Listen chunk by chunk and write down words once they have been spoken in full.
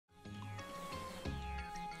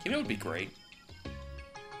You know, it'd be great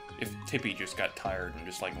if Tippy just got tired and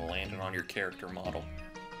just, like, landed on your character model.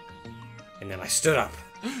 And then I stood up.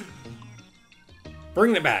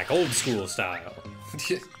 Bring it back, old school style.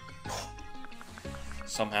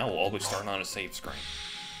 Somehow we'll always start on a save screen.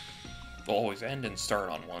 We'll always end and start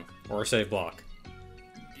on one. Or a save block.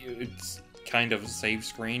 It's kind of a save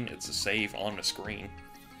screen. It's a save on the screen.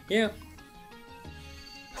 Yeah.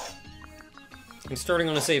 And starting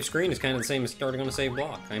on a save screen is kind of the same as starting on a save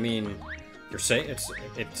block. I mean,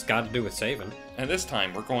 it's got to do with saving. And this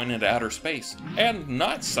time we're going into outer space and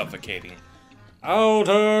not suffocating.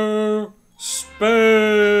 Outer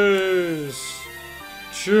Space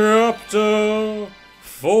Chapter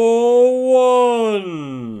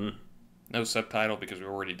 4-1. No subtitle because we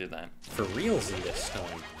already did that. For realsy this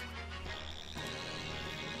time.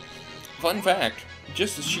 Fun fact,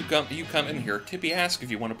 just as you come in here, Tippy asks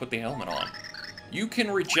if you want to put the helmet on. You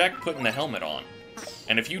can reject putting the helmet on.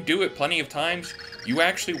 And if you do it plenty of times, you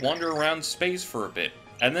actually wander around space for a bit,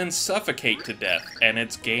 and then suffocate to death, and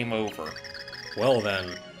it's game over. Well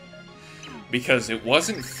then. Because it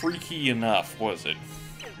wasn't freaky enough, was it?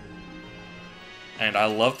 And I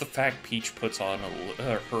love the fact Peach puts on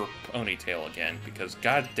her ponytail again, because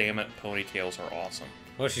god damn it, ponytails are awesome.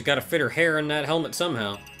 Well, she's got to fit her hair in that helmet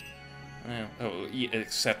somehow.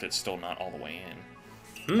 Except it's still not all the way in.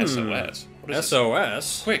 SOS. What is SOS?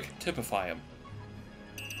 This? Quick, typify them.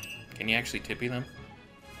 Can you actually tippy them?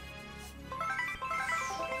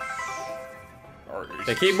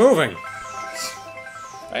 They keep moving.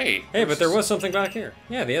 Hey, but there was something back here.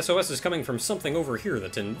 Yeah, the SOS is coming from something over here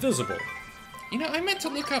that's invisible. You know, I meant to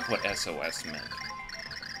look up what SOS meant.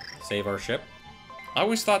 Save our ship? I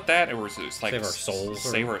always thought that it was like... Save our souls.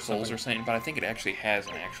 Save our souls or something, but I think it actually has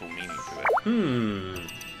an actual meaning to it.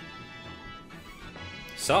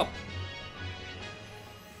 Sup?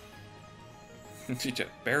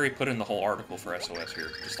 Barry put in the whole article for SOS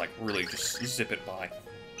here. Just like, really, just zip it by.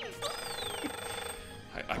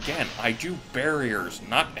 Again, I do barriers,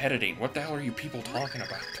 not editing. What the hell are you people talking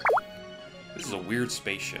about? This is a weird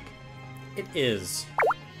spaceship. It is.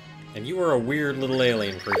 And you are a weird little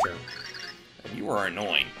alien creature. And you are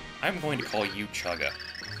annoying. I'm going to call you Chugga.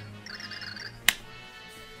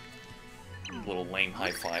 Little lame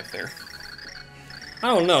high five there. I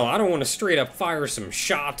don't know. I don't want to straight up fire some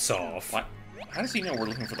shots off. What? How does he know we're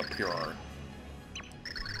looking for the pure art?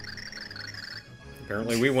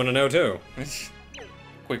 Apparently we want to know too.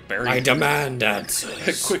 Quick, Barry. I demand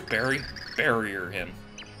answers. Quick, Barry. Barrier him.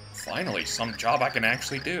 Finally, some job I can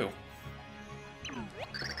actually do.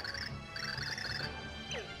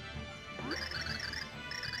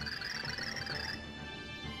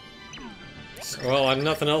 Well, I have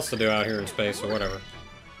nothing else to do out here in space, so whatever.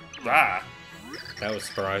 Ah! That was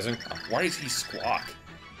surprising. Why does he squawk?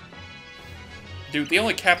 Dude, the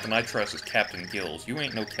only captain I trust is Captain Gills. You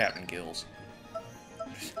ain't no Captain Gills.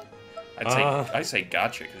 I'd say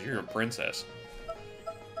gotcha, because you're a princess.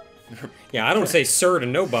 Yeah, I don't say sir to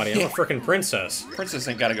nobody. I'm a frickin' princess. Princess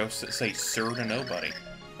ain't gotta go say sir to nobody.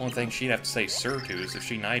 Only thing she'd have to say sir to is if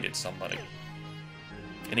she knighted somebody.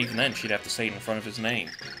 And even then, she'd have to say it in front of his name.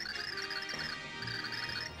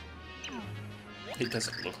 It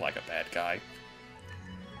doesn't look like a bad guy.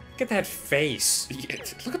 Look at that face.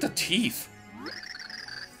 Look at the teeth.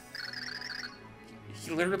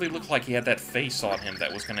 He literally looked like he had that face on him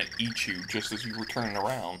that was gonna eat you just as you were turning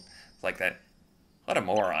around. Like that. What a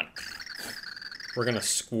moron. We're gonna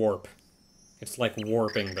squarp. It's like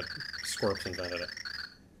warping, but Squirp's invented it.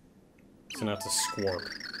 So now it's a squarp.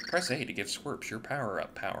 Press A to give Squirps your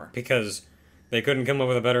power-up power. Because they couldn't come up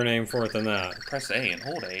with a better name for it than that. Press A and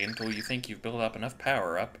hold A until you think you've built up enough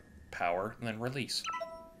power, and then release.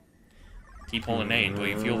 Keep holding A until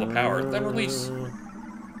you feel the power, then release.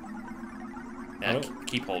 Now,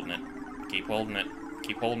 keep holding it. Keep holding it.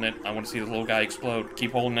 Keep holding it. I want to see the little guy explode.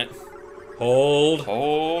 Keep holding it. Hold.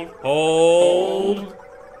 Hold. Hold.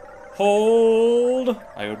 Hold.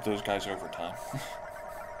 I owed those guys overtime.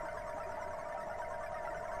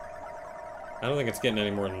 I don't think it's getting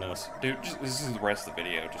any more than this. Dude, this is the rest of the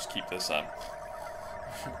video. Just keep this up.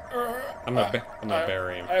 I'm gonna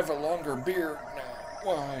bury him. I have a longer beard now.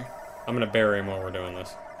 Why? I'm gonna bury him while we're doing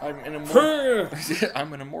this. I'm an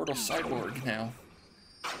immortal cyborg now.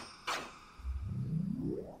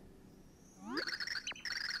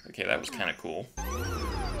 Okay, that was kind of cool.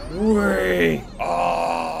 Way.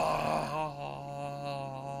 Oh.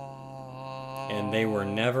 And they were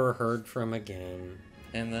never heard from again.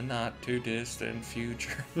 In the not-too-distant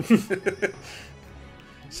future.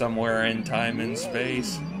 Somewhere in time and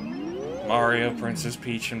space. Mario, Princess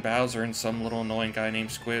Peach, and Bowser, and some little annoying guy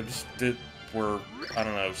named Squibs we're, I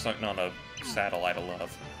don't know, something on a satellite of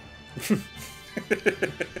love.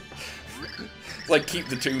 Like, keep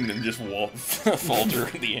the tune and just falter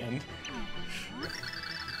at the end.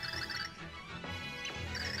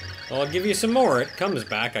 Well, I'll give you some more. It comes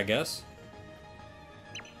back, I guess.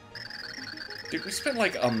 Dude, we spent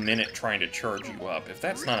like a minute trying to charge you up. If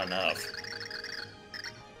that's not enough.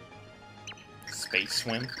 Space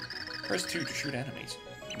swim. Press 2 to shoot enemies.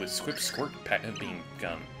 With squirt beam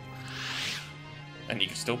gun. And you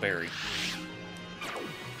can still bury.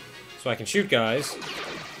 So I can shoot guys.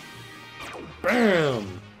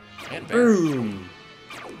 Bam! And bury. Boom!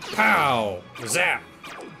 Pow! Zap!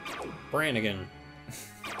 Brannigan.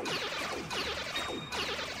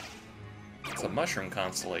 It's a mushroom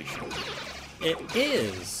constellation. It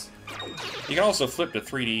is! You can also flip to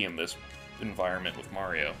 3D in this environment with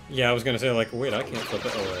Mario. Yeah, I was gonna say, like, wait, I can't flip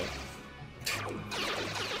it. Oh, wait.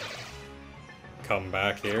 Come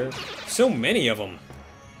back here. So many of them!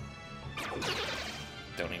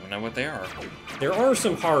 Don't even know what they are. There are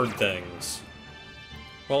some hard things.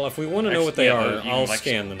 Well, if we want to know what they are, I'll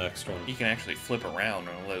scan the next one. You can actually flip around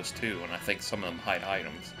on those too, and I think some of them hide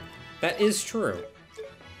items. That is true.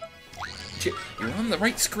 You're on the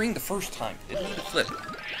right screen the first time. Didn't need to flip.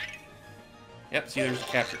 Yep, see there's a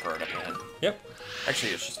capture card up ahead. Yep.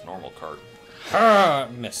 Actually, it's just a normal card. Ah,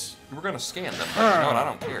 miss. We're gonna scan them, but you know what, I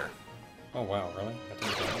don't care. Oh wow, really? That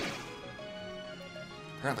didn't count.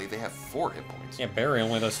 Apparently they have 4 hit points. Yeah, Barry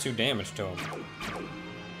only does 2 damage to him.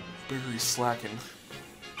 Barry's slacking.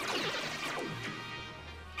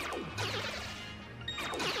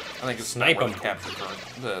 I think it's Snipe not him. a capture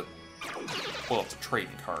card. Well, it's a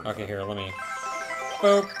trading card. Okay, here, let me...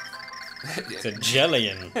 Boop! It's a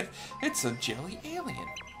jellion. It's a jelly alien.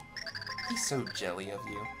 He's so jelly of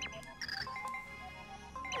you.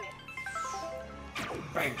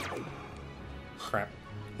 Bang! Crap.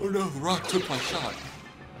 Oh no, the rock took my shot.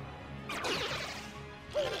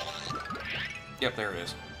 Yep, there it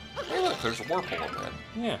is. Hey look, there's a whirlpool up ahead.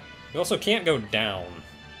 Yeah. You also can't go down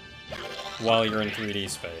while you're in 3D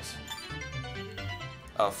space.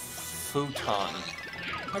 A futon.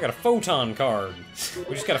 I got a photon card.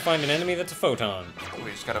 We just gotta find an enemy that's a photon.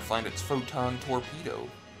 We just gotta find its photon torpedo.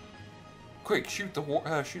 Quick, shoot the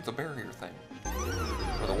barrier thing.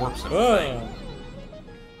 Or the warp symbol thing.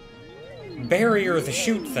 Barrier the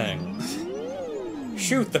shoot thing.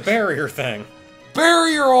 Shoot the barrier thing.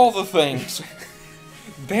 Barrier all the things!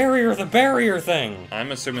 Barrier the barrier thing.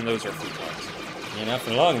 I'm assuming those are futons. Yeah, not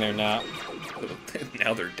for long they're not.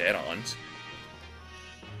 Now they're dead-ons.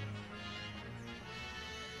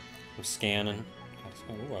 I'm scanning.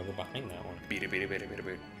 Ooh, I'll go behind that one. Beat it.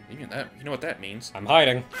 Even that, you know what that means. I'm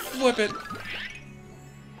hiding. Flip it!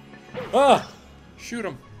 Ah! Shoot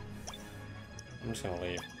them. I'm just gonna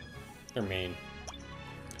leave. They're mean.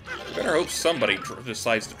 You better hope somebody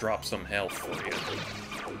decides to drop some health for you.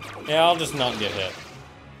 Yeah, I'll just not get hit.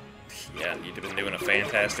 Yeah, you've been doing a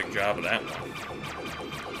fantastic job of that one.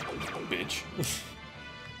 Bitch.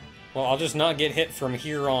 Well, I'll just not get hit from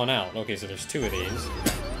here on out. Okay, so there's 2 of these.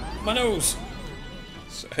 My nose!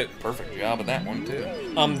 So, perfect job of that one, too.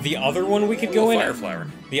 The other one we could go in... Fire flower.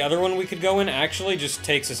 The other one we could go in actually just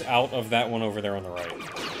takes us out of that one over there on the right.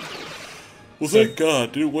 Well, thank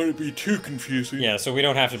God. Didn't want to be too confusing. Yeah, so we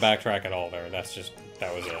don't have to backtrack at all there. That's just...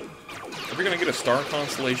 that was it. Are we gonna get a star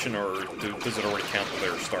constellation, or does it already count that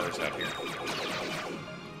there are stars out here?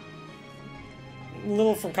 A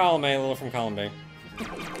little from column A, a little from column B.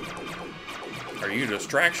 Are you a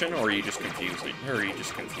distraction, or are you just confusing? Or are you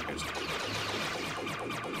just confused?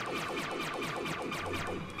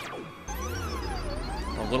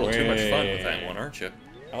 A little too much fun with that one, aren't you?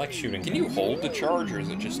 I like shooting. Can you hold the charge, or is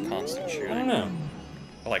it just constant shooting? I don't know.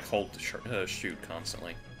 I like hold to shoot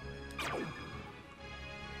constantly.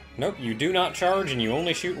 Nope, you do not charge and you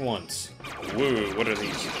only shoot once. Woo, what are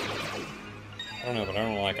these? I don't know, but I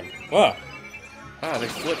don't like them. Whoa! Ah, they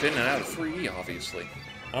flip in and out of 3D, obviously.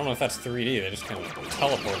 I don't know if that's 3D, they just kind of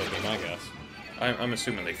teleported me, my guess. I'm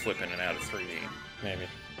assuming they flip in and out of 3D. Maybe.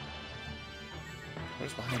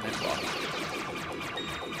 What's behind that block?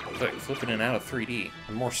 Look, flipping in and out of 3D.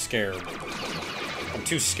 I'm more scared. I'm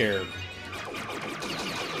too scared.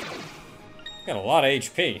 Got a lot of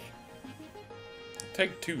HP.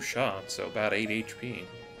 Take 2 shots, so about 8 HP.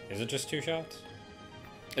 Is it just 2 shots?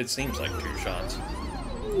 It seems like 2 shots.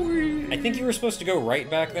 I think you were supposed to go right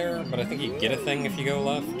back there, but I think you get a thing if you go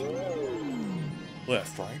left.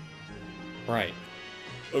 Left, right? Right.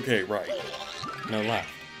 Okay, right. No, left.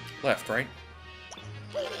 Left, right?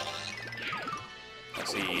 I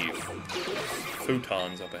see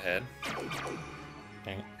futons up ahead.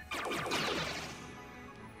 Dang it.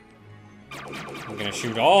 I'm gonna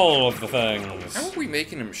shoot all of the things. How are we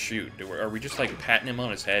making him shoot? Are we just like patting him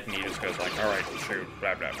on his head and he just goes like, alright, shoot,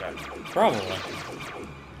 blah, blah, blah. Probably.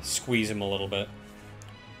 Squeeze him a little bit.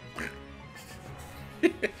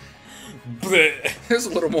 It's a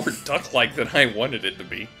little more duck-like than I wanted it to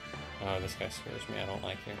be. Oh, this guy scares me. I don't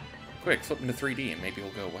like him. Quick, flip him to 3D and maybe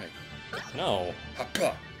he'll go away. No.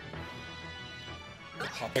 Hoppa.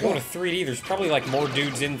 If I go to 3D, there's probably like more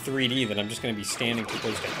dudes in 3D that I'm just gonna be standing too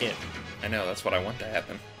close to hit. I know, that's what I want to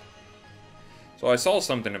happen. So I saw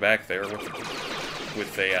something back there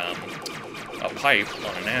with a pipe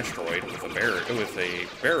on an asteroid with a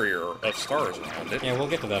barrier of stars around it. Yeah, we'll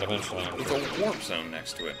get to that eventually. With a warp zone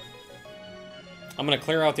next to it. I'm gonna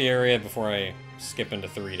clear out the area before I skip into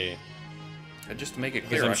 3D. And just to make it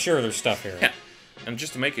Because clear, I'm sure there's stuff here. Yeah. And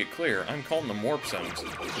just to make it clear, I'm calling them warp zones.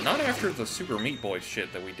 Not after the Super Meat Boy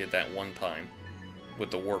shit that we did that one time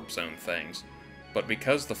with the warp zone things, but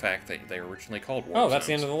because the fact that they originally called warp zones. Oh, that's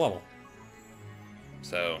the end of the level.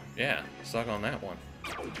 So, yeah, stuck on that one.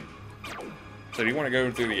 So do you want to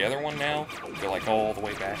go through the other one now? Go like all the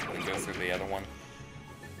way back and then go through the other one?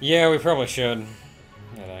 Yeah, we probably should.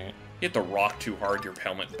 Yeah, dang it. You hit the rock too hard, your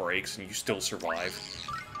helmet breaks, and you still survive.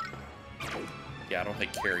 Yeah, I don't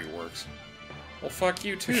think carry works. Well, fuck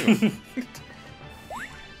you too.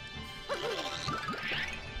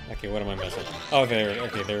 Okay, what am I missing? Oh, there.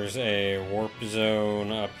 Okay, there's a warp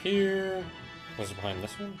zone up here. Was it behind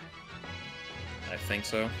this one? I think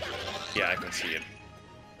so. Yeah, I can see it.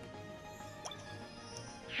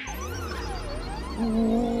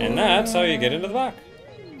 And that's how you get into the back.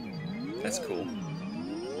 That's cool.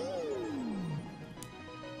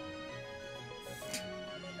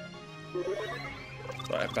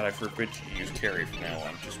 But I forbid you to use carry from now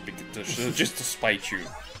on, just to spite you.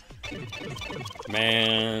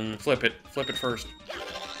 Man. Flip it first.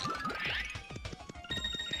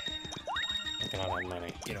 I cannot have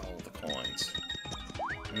money. Get all the coins.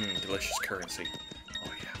 Delicious currency.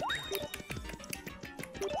 Oh yeah.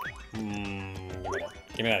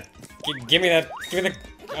 Give me that. Give me that. Give me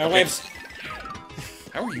the waves.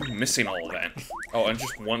 How are you missing all of that? Oh, and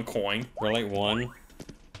just one coin. Relate one.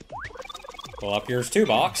 Well, up here's 2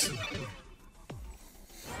 box.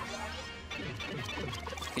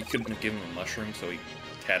 He couldn't have given him a mushroom, so he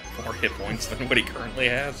had more hit points than what he currently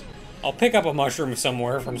has. I'll pick up a mushroom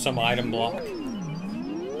somewhere from some item block.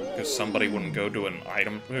 Because somebody wouldn't go to an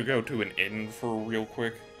inn for real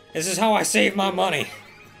quick. This is how I save my money.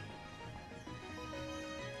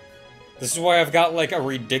 This is why I've got, like, a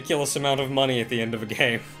ridiculous amount of money at the end of a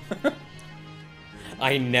game.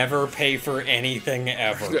 I never pay for anything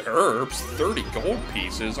ever. The herbs, 30 gold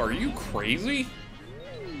pieces, are you crazy?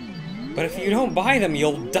 But if you don't buy them,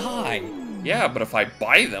 you'll die. Yeah, but if I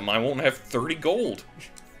buy them, I won't have 30 gold.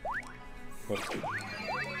 Whoops.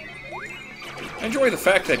 I enjoy the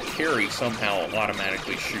fact that Carrie somehow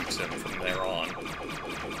automatically shoots him from there on.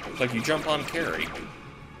 It's like you jump on Carrie,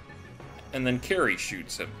 and then Carrie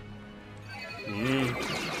shoots him.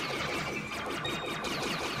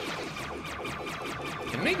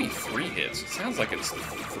 And maybe 3 hits. It sounds like it's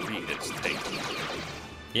 3 hits taken.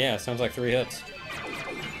 Yeah, sounds like 3 hits.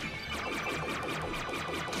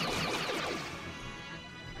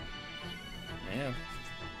 Yeah,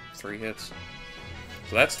 3 hits.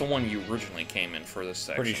 So that's the one you originally came in for this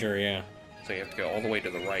section. Pretty sure, yeah. So you have to go all the way to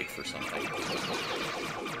the right for something.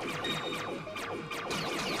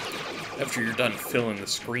 After you're done filling the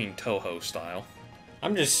screen Toho style.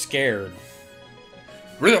 I'm just scared.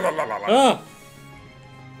 Ah!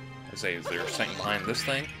 I say, is there something behind this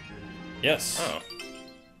thing? Yes. Oh.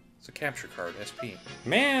 It's a capture card, SP.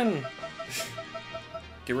 Man!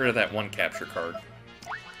 Get rid of that one capture card.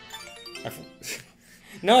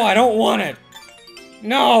 No, I don't want it!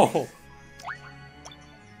 No!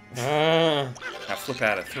 Now flip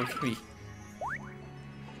out of 3.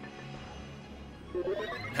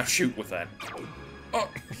 Now shoot with that. Oh!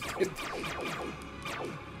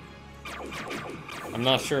 I'm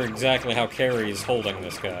not sure exactly how Carrie is holding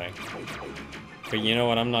this guy. But you know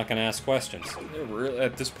what? I'm not gonna ask questions.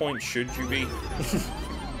 At this point, should you be?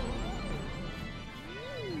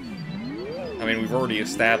 I mean, we've already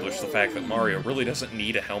established the fact that Mario really doesn't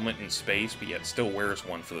need a helmet in space, but yet still wears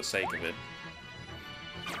one for the sake of it.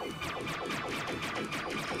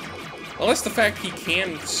 Unless the fact he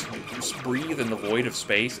can breathe in the void of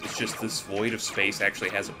space, it's just this void of space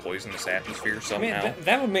actually has a poisonous atmosphere somehow. I mean,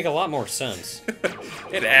 that would make a lot more sense.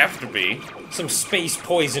 It'd have to be. Some space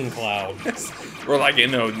poison cloud. Or like, you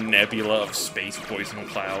know, nebula of space poison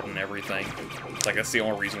cloud and everything. It's like, that's the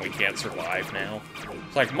only reason we can't survive now.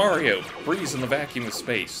 It's like, Mario breathes in the vacuum of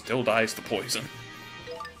space, still dies to poison.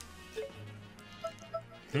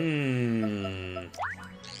 Oh,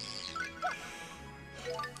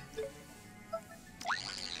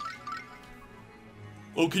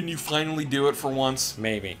 can you finally do it for once?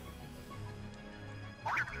 Maybe.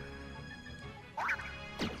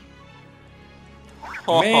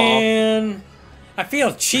 Man, I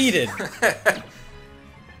feel cheated.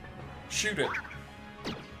 Shoot it.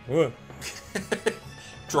 Whoa.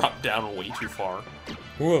 Drop down way too far.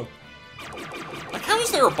 Whoa. Like, how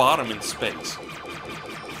is there a bottom in space?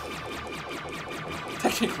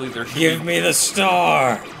 Technically, there should Give me the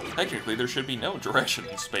star. Technically, there should be no direction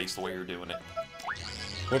in space the way you're doing it.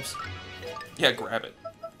 Whoops. Yeah, grab it.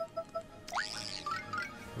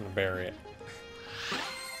 I'm gonna bury it.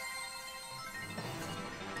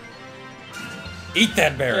 Eat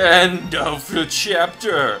that berry! End of the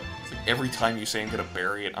chapter! It's like every time you say I'm gonna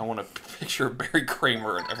bury it, I want to picture Barry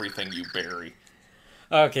Kramer and everything you bury.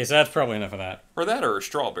 Okay, so that's probably enough of that. Or that or a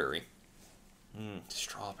strawberry.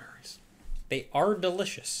 Strawberries. They are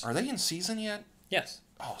delicious. Are they in season yet? Yes.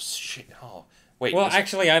 Oh, shit. Oh, wait. Well,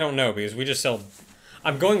 actually, I don't know, because we just sell...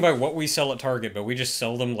 I'm going by what we sell at Target, but we just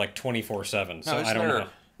sell them like 24/7, so I don't know.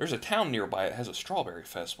 There's a town nearby that has a strawberry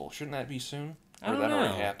festival. Shouldn't that be soon? Or I don't that know.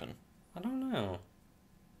 already happened? I don't know.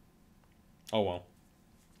 Oh, well.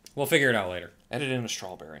 We'll figure it out later. Edit in a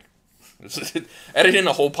strawberry. Edit in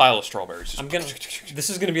a whole pile of strawberries. I'm gonna... This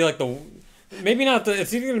is gonna be like the... Maybe not the...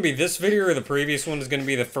 It's either gonna be this video or the previous one is gonna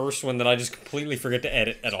be the first one that I just completely forget to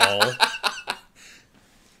edit at all.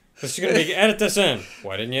 This is gonna be... Edit this in.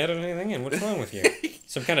 Why didn't you edit anything in? What's wrong with you?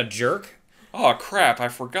 Some kind of jerk? Oh, crap. I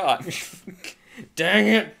forgot. Dang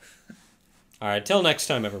it! Alright, till next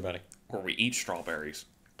time, everybody. Where we eat strawberries.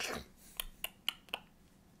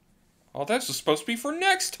 Oh, that's supposed to be for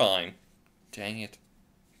next time. Dang it.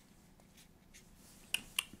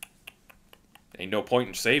 Ain't no point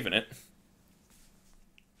in saving it.